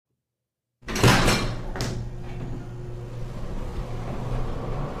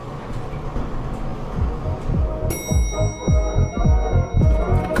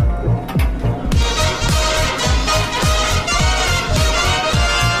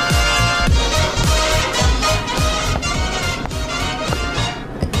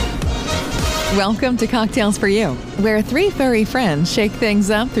Welcome to Cocktails for You, where three furry friends shake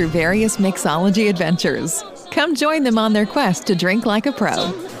things up through various mixology adventures. Come join them on their quest to drink like a pro.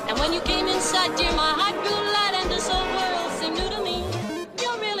 And when you came inside, dear, my heart grew light and this whole world seemed new to me.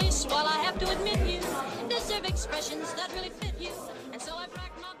 You're really swell, I have to admit you deserve expressions that really fit you. And so I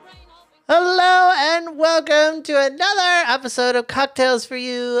racked my brain hoping... Hello and welcome to another episode of Cocktails for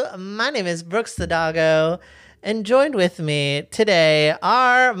You. My name is BrooksTheDoggo, and joined with me today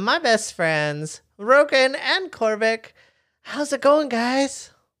are my best friends, Roukan and Corbick. How's it going, guys?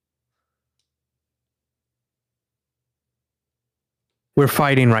 We're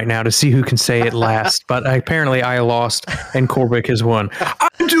fighting right now to see who can say it last, but apparently I lost and Corbick has won.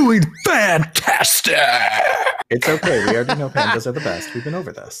 I'm doing fantastic! It's okay. We already know pandas are the best. We've been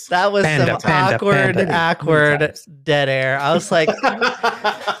over this. That was some awkward dead air. I was like,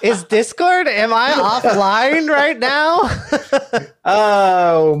 is Discord? Am I offline right now?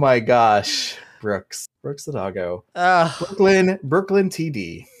 Oh my gosh. BrooksTheDoggo. Brooklyn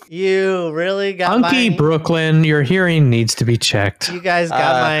TD. You really got Unky Brooklyn, your hearing needs to be checked. You guys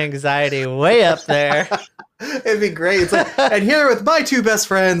got my anxiety way up there. It'd be great. It's like, and here with my two best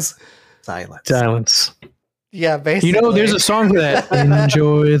friends, silence. Yeah, basically. You know, there's a song for that.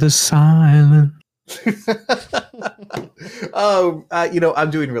 Enjoy the silence. I'm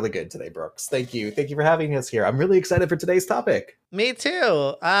doing really good today, Brooks. Thank you. Thank you for having us here. I'm really excited for today's topic. Me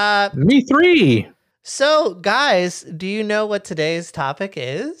too. Me three. So, guys, do you know what today's topic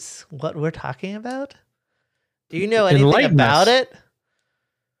is? What we're talking about? Do you know anything about it?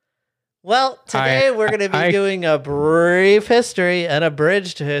 Well, today we're going to be doing a brief history and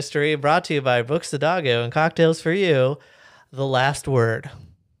abridged history brought to you by BrooksTheDoggo and Cocktails for You, The Last Word.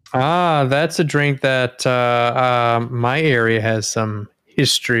 Ah, that's a drink that my area has some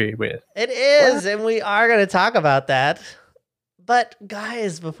history with. It is, and we are going to talk about that. But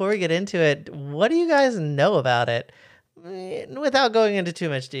guys, before we get into it, what do you guys know about it? Without going into too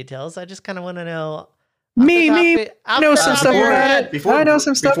much details, I just kind of want to know. I know some stuff about it. Before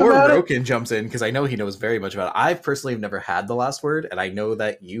Roukan jumps in, because I know he knows very much about it. I personally have never had The Last Word, and I know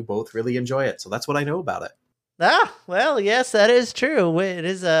that you both really enjoy it. So that's what I know about it. Ah, well, yes, that is true. It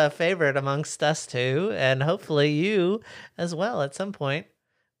is a favorite amongst us two, and hopefully you as well at some point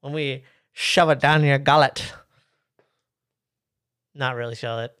when we shove it down your gullet. Not really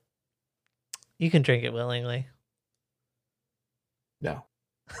shove it. You can drink it willingly. No.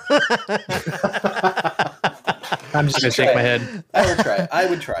 I'm just going to shake my head. I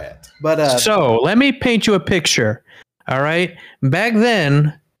would try it. But so let me paint you a picture. All right. Back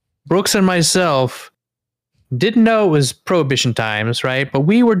then, Brooks and myself didn't know it was prohibition times, right? But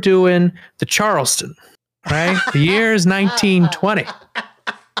we were doing the Charleston, right? The year is 1920.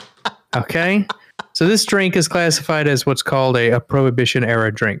 Okay. So this drink is classified as what's called a prohibition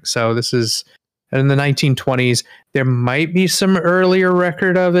era drink. So this is in the 1920s. There might be some earlier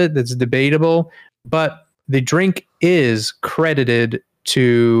record of it that's debatable, but the drink is credited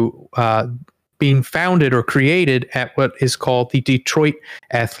to being founded or created at what is called the Detroit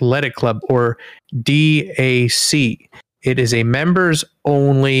Athletic Club, or DAC. It is a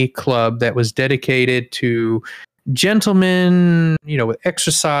members-only club that was dedicated to gentlemen, with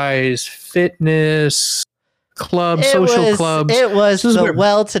exercise, fitness, social clubs. It was the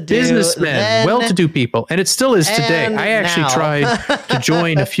well-to-do businessmen, well-to-do people, and it still is today. I actually tried to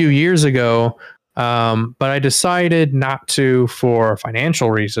join a few years ago, but I decided not to for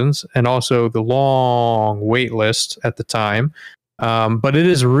financial reasons and also the long wait list at the time. But it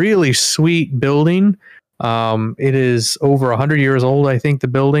is really sweet building. It is over 100 years old, I think, the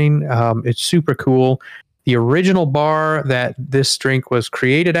building. It's super cool. The original bar that this drink was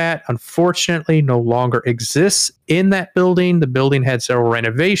created at, unfortunately, no longer exists in that building. The building had several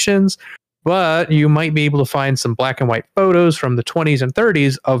renovations, but you might be able to find some black and white photos from the 20s and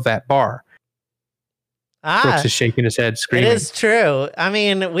 30s of that bar. Brooks is shaking his head, screaming. It is true. I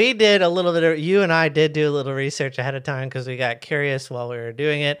mean, we did a little bit you and I did do a little research ahead of time because we got curious while we were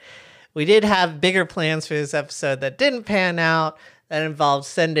doing it. We did have bigger plans for this episode that didn't pan out. That involved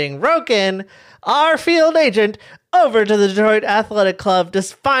sending Roukan, our field agent, over to the Detroit Athletic Club to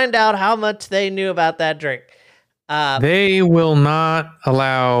find out how much they knew about that drink. They will not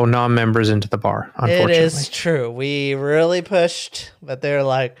allow non-members into the bar, unfortunately. It is true. We really pushed, but they're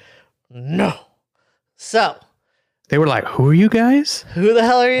like, no. So. They were like, who are you guys? Who the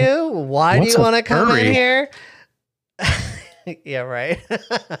hell are you? Why do you want to come in here? Yeah, right.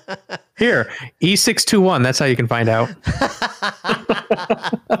 Here, E621. That's how you can find out.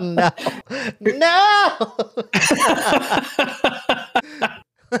 No.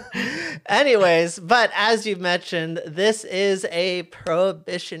 Anyways, but as you mentioned, this is a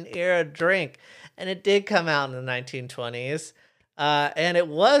Prohibition era drink, and it did come out in the 1920s. And it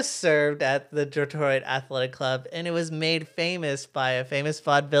was served at the Detroit Athletic Club, and it was made famous by a famous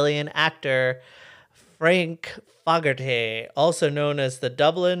vaudevillian actor, Frank Fogarty, also known as the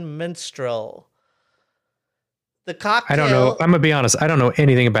Dublin Minstrel. The cocktail... I don't know. I'm going to be honest. I don't know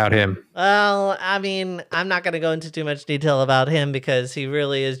anything about him. Well, I mean, I'm not going to go into too much detail about him because he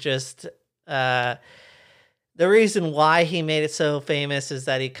really is just... the reason why he made it so famous is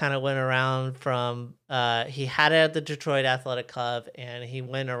that he kind of went around from... he had it at the Detroit Athletic Club, and he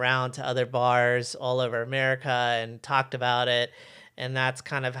went around to other bars all over America and talked about it. And that's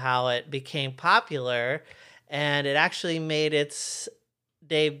kind of how it became popular. And it actually made its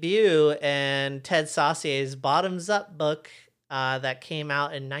debut in Ted Sautier's Bottoms Up book that came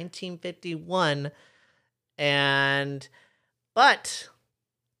out in 1951. But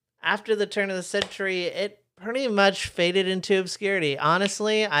after the turn of the century, it pretty much faded into obscurity.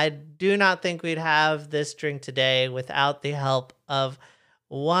 Honestly, I do not think we'd have this drink today without the help of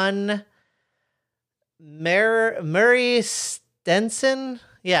one Murray Stenson.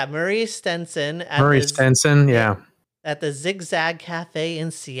 Yeah, Murray Stenson. At the Zigzag Cafe in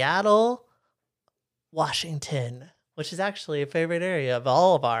Seattle, Washington, which is actually a favorite area of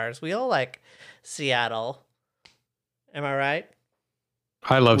all of ours. We all like Seattle. Am I right?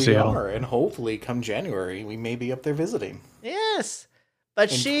 I love Seattle. And hopefully come January, we may be up there visiting. Yes.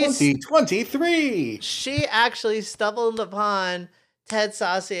 But in she's 2023. She actually stumbled upon Ted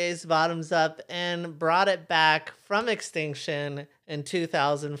Sautier's Bottoms Up and brought it back from extinction in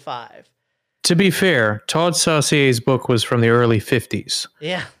 2005. To be fair, Todd Sautier's book was from the early 50s.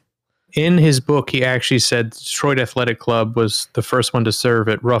 Yeah. In his book, he actually said Detroit Athletic Club was the first one to serve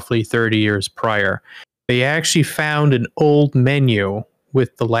it roughly 30 years prior. They actually found an old menu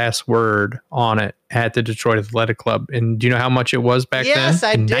with the last word on it at the Detroit Athletic Club. And do you know how much it was back then? Yes,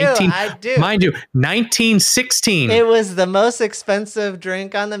 I do. I do. Mind you, 1916. It was the most expensive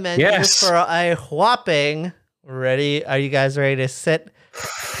drink on the menu for a whopping... Ready? Are you guys ready to sit?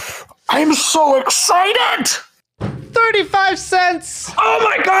 I'm so excited! 35 cents! Oh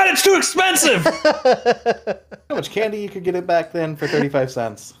my god, it's too expensive! How much candy you could get it back then for 35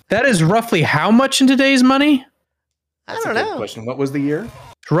 cents? That is roughly how much in today's money? That's I don't a good know. question. What was the year?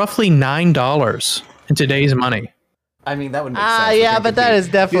 Roughly $9 in today's money. I mean, that would make sense. Yeah, but that is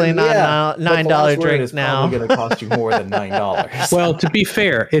definitely not $9 drink now. It's probably going to cost you more than $9. Well, to be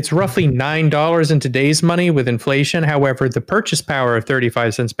fair, it's roughly $9 in today's money with inflation. However, the purchase power of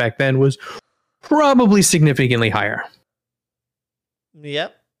 35 cents back then was probably significantly higher.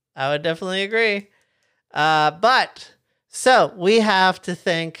 Yep, I would definitely agree. But so we have to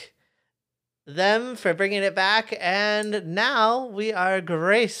thank them for bringing it back, and now we are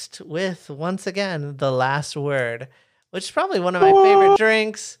graced with once again the last word, which is probably one of my favorite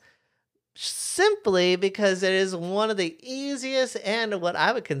drinks, simply because it is one of the easiest and what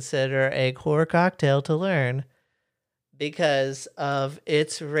I would consider a core cocktail to learn because of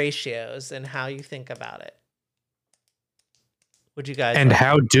its ratios and how you think about it. Would you guys? And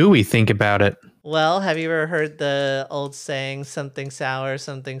how do we think about it? Well, have you ever heard the old saying, something sour,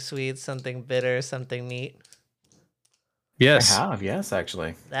 something sweet, something bitter, something neat? Yes. I have, yes,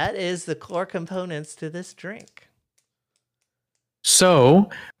 actually. That is the core components to this drink. So,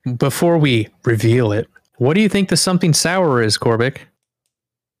 before we reveal it, what do you think the something sour is, Corbick?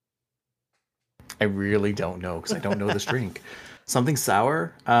 I really don't know because I don't know this drink. Something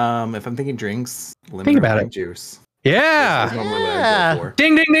sour? If I'm thinking drinks, lemon or lime juice. Yeah. That's normally what I go for.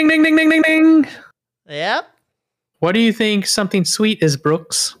 Ding, ding, ding, ding, ding, ding, ding, ding. Yep. What do you think something sweet is,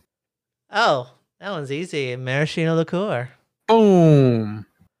 Brooks? Oh, that one's easy. Maraschino liqueur. Boom.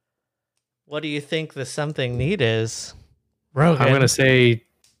 What do you think the something neat is? Rogan. I'm going to say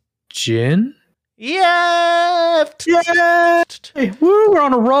gin. Yeah. Yeah. Hey, woo, we're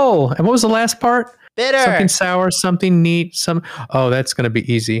on a roll. And what was the last part? Bitter. Something sour, something neat. Oh, that's going to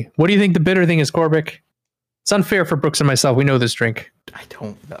be easy. What do you think the bitter thing is, Corbick? It's unfair for Brooks and myself. We know this drink. I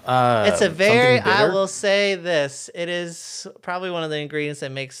don't know. It's a very, I will say this. It is probably one of the ingredients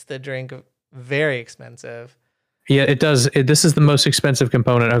that makes the drink very expensive. Yeah, it does. This is the most expensive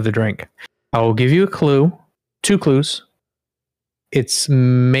component of the drink. I will give you a clue. 2 clues. It's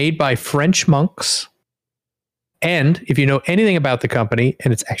made by French monks. And if you know anything about the company,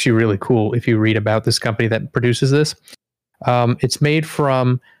 and it's actually really cool if you read about this company that produces this, it's made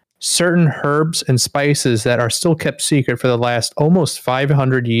from certain herbs and spices that are still kept secret for the last almost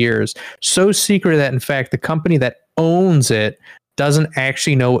 500 years. So secret that, in fact, the company that owns it doesn't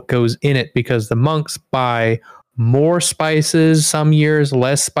actually know what goes in it because the monks buy more spices some years,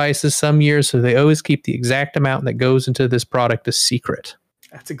 less spices some years. So they always keep the exact amount that goes into this product a secret.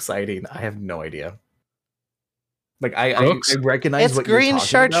 That's exciting. I have no idea. Like I Brooks? recognize It's what green you're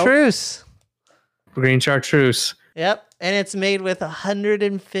talking about. Chartreuse. Green Chartreuse. Yep, and it's made with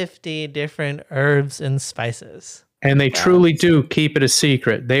 150 different herbs and spices. And they truly do keep it a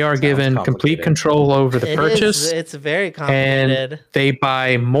secret. They are given complete complicated. control over the purchase. It's very complicated. And they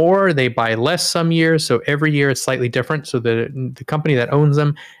buy more, they buy less some years. So every year it's slightly different. So the company that owns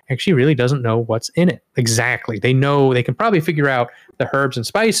them actually really doesn't know what's in it exactly. They know, they can probably figure out the herbs and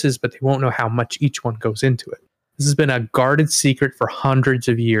spices, but they won't know how much each one goes into it. This has been a guarded secret for hundreds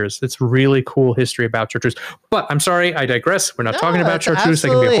of years. It's really cool history about Chartreuse. But I'm sorry, I digress. We're not talking about Chartreuse. That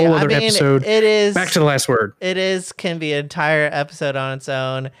can be a whole other episode. It is. Back to the last word. Can be an entire episode on its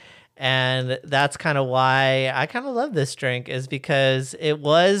own. And that's kind of why I kind of love this drink, is because it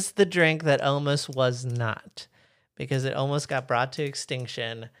was the drink that almost was not, because it almost got brought to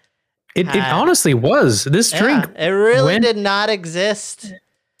extinction. It honestly was. This drink. It really did not exist.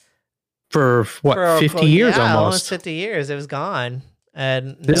 For what, 50 years almost 50 years. It was gone.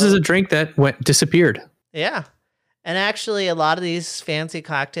 And this is a drink that disappeared. Yeah. And actually, a lot of these fancy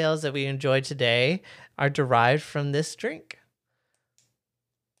cocktails that we enjoy today are derived from this drink.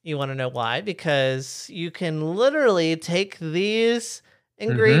 You want to know why? Because you can literally take these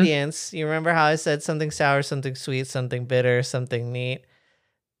ingredients. You remember how I said something sour, something sweet, something bitter, something neat?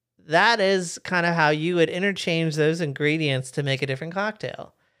 That is kind of how you would interchange those ingredients to make a different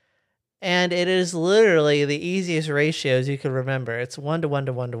cocktail. And it is literally the easiest ratios you can remember. It's 1 to 1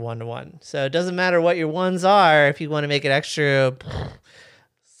 to 1 to 1 to 1. So it doesn't matter what your ones are. If you want to make it extra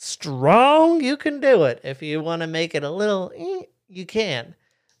strong, you can do it. If you want to make it a little, you can.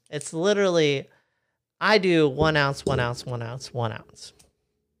 It's literally, I do 1 ounce, 1 ounce, 1 ounce, 1 ounce.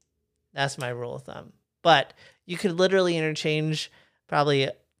 That's my rule of thumb. But you could literally interchange probably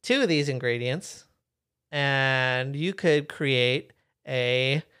 2 of these ingredients, and you could create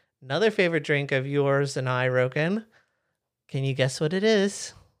another favorite drink of yours and I, Roukan. Can you guess what it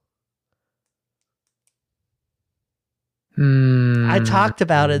is? I talked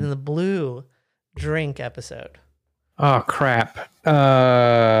about it in the blue drink episode. Oh, crap.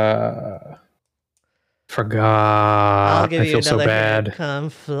 Forgot. I'll give you I feel another so bad. hint. Come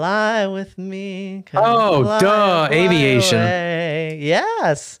fly with me. Fly aviation. Away.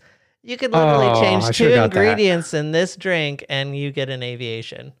 Yes. You could literally change 2 ingredients in this drink and you get an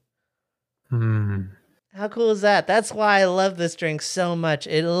aviation. How cool is that? That's why I love this drink so much.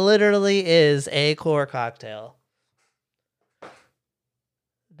 It literally is a core cocktail.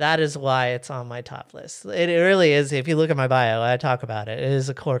 That is why it's on my top list. It really is. If you look at my bio, I talk about it. It is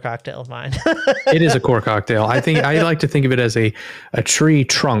a core cocktail of mine. It is a core cocktail. I like to think of it as a tree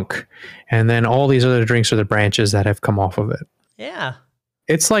trunk, and then all these other drinks are the branches that have come off of it. Yeah.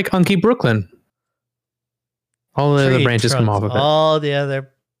 It's like Unky Brooklyn. All the other branches come off of it. All the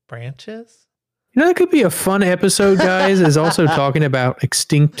other branches? You know, that could be a fun episode, guys, is also talking about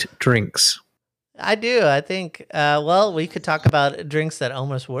extinct drinks. I do. I think, we could talk about drinks that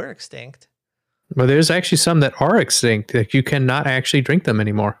almost were extinct. Well, there's actually some that are extinct that you cannot actually drink them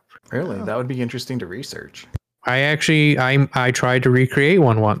anymore. Really? That would be interesting to research. I tried to recreate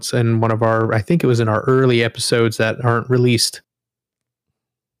one once in one of our, I think it was in our early episodes that aren't released.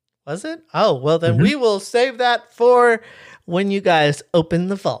 Was it? Oh, well, then we will save that for when you guys open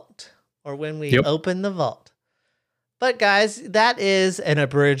the vault. Or when we open the vault. But guys, that is an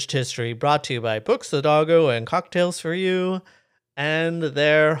abridged history brought to you by BrooksTheDoggo and Cocktails for You and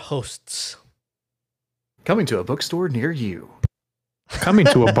their hosts. Coming to a bookstore near you. Coming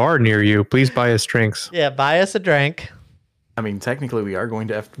to a bar near you. Please buy us drinks. Yeah, buy us a drink. I mean, technically, we are going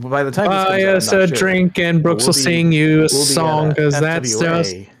to have, by the time buy us a drink, and Brooks will sing you a song, because that's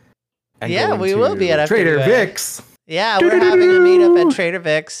just... Yeah, we will be at Trader Vic's. Yeah, we're having a meetup at Trader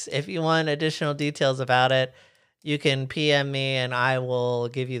Vic's. If you want additional details about it, you can PM me and I will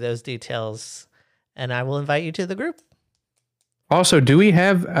give you those details and I will invite you to the group. Also, do we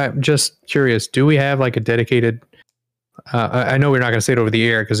have, just curious, do we have like a dedicated, I know we're not going to say it over the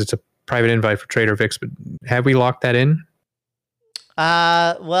air because it's a private invite for Trader Vic's, but have we locked that in?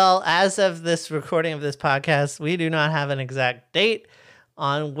 Well, as of this recording of this podcast, we do not have an exact date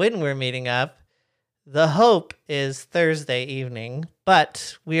on when we're meeting up. The hope is Thursday evening,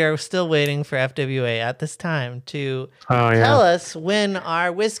 but we are still waiting for FWA at this time to tell us when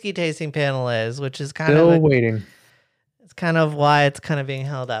our whiskey tasting panel is, which is waiting. It's kind of why it's kind of being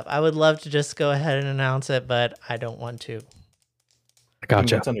held up. I would love to just go ahead and announce it, but I don't want to.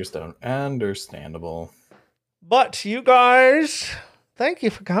 Gotcha. That's understandable. But you guys, thank you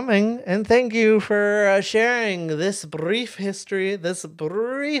for coming, and thank you for sharing this brief history, this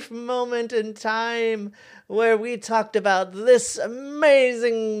brief moment in time where we talked about this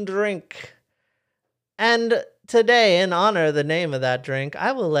amazing drink. And today, in honor of the name of that drink,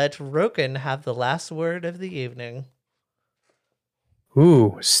 I will let Roukan have the last word of the evening.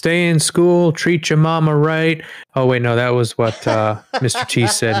 Ooh, stay in school, treat your mama right. Oh, wait, no, that was what Mr. T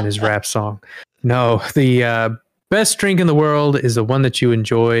said in his rap song. No, the best drink in the world is the one that you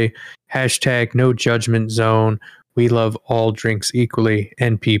enjoy. Hashtag no judgment zone. We love all drinks equally,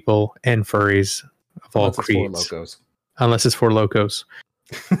 and people and furries of all creeds. Unless it's Four Locos.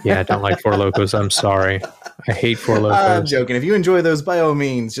 Yeah, I don't like Four Locos. I'm sorry. I hate Four Locos. I'm joking. If you enjoy those, by all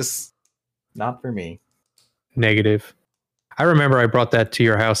means, just not for me. Negative. I remember I brought that to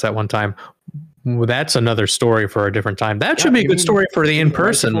your house that one time. Well, that's another story for a different time. That should be a good story for the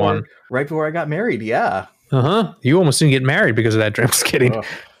in-person one. Right before I got married, yeah. Uh-huh. You almost didn't get married because of that drink. Just kidding.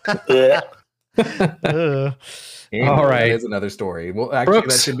 Anyway, all right. That is another story. Well, actually,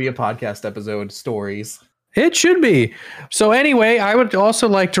 Brooks. that should be a podcast episode, stories. It should be. So anyway, I would also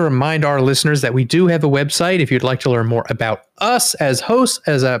like to remind our listeners that we do have a website if you'd like to learn more about us as hosts,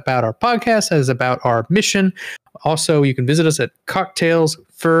 as about our podcast, as about our mission. Also, you can visit us at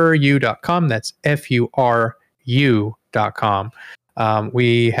cocktailsforyou.com. That's FURU.com.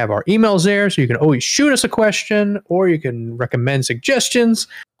 We have our emails there, so you can always shoot us a question or you can recommend suggestions.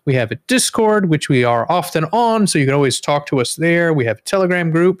 We have a Discord, which we are often on, so you can always talk to us there. We have a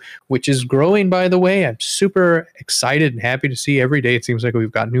Telegram group, which is growing, by the way. I'm super excited and happy to see every day. It seems like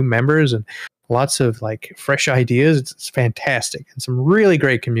we've got new members and lots of like fresh ideas. It's fantastic and some really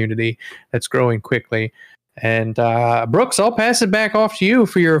great community that's growing quickly. And Brooks, I'll pass it back off to you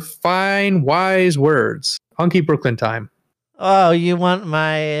for your fine, wise words. Hunky Brooklyn time. Oh, you want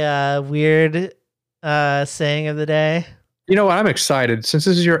my weird saying of the day? You know what? I'm excited. Since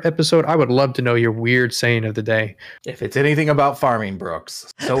this is your episode, I would love to know your weird saying of the day. If it's anything about farming,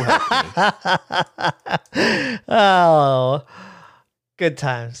 Brooks, so help me. Oh, good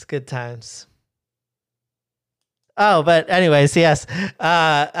times, good times. Oh, but anyways, yes.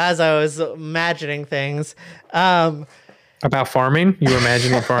 As I was imagining things, About farming? You were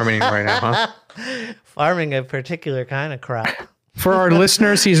imagining farming right now, huh? farming a particular kind of crop. For our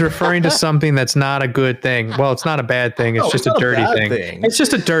listeners, he's referring to something that's not a good thing. Well, it's not a bad thing. It's just a dirty thing. It's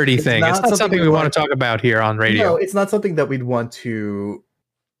just a dirty thing. It's not something we want to talk about here on radio. No, it's not something that we'd want to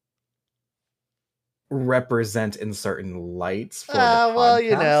represent in certain lights for the Well, podcast.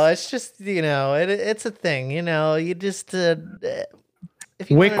 you know, it's just, you know, it's a thing, you know, you just if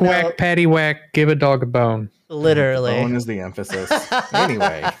you Wick, wanna know, whack, patty whack, give a dog a bone. literally. Bone is the emphasis.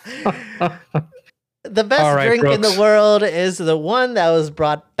 Anyway. The best All right, drink in Brooks. the world is the one that was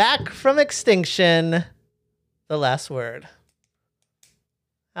brought back from extinction. The last word.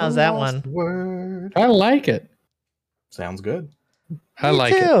 How's that one? Word. I like it. Sounds good. I Me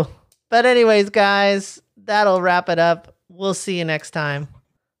like it. too. But anyways, guys, that'll wrap it up. We'll see you next time.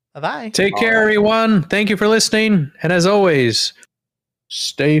 Bye-bye. Take care, everyone. Thank you for listening. And as always,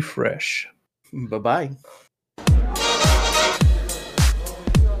 stay fresh. Bye-bye.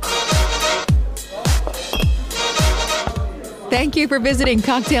 Thank you for visiting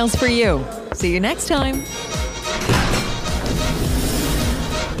Cocktails for You. See you next time.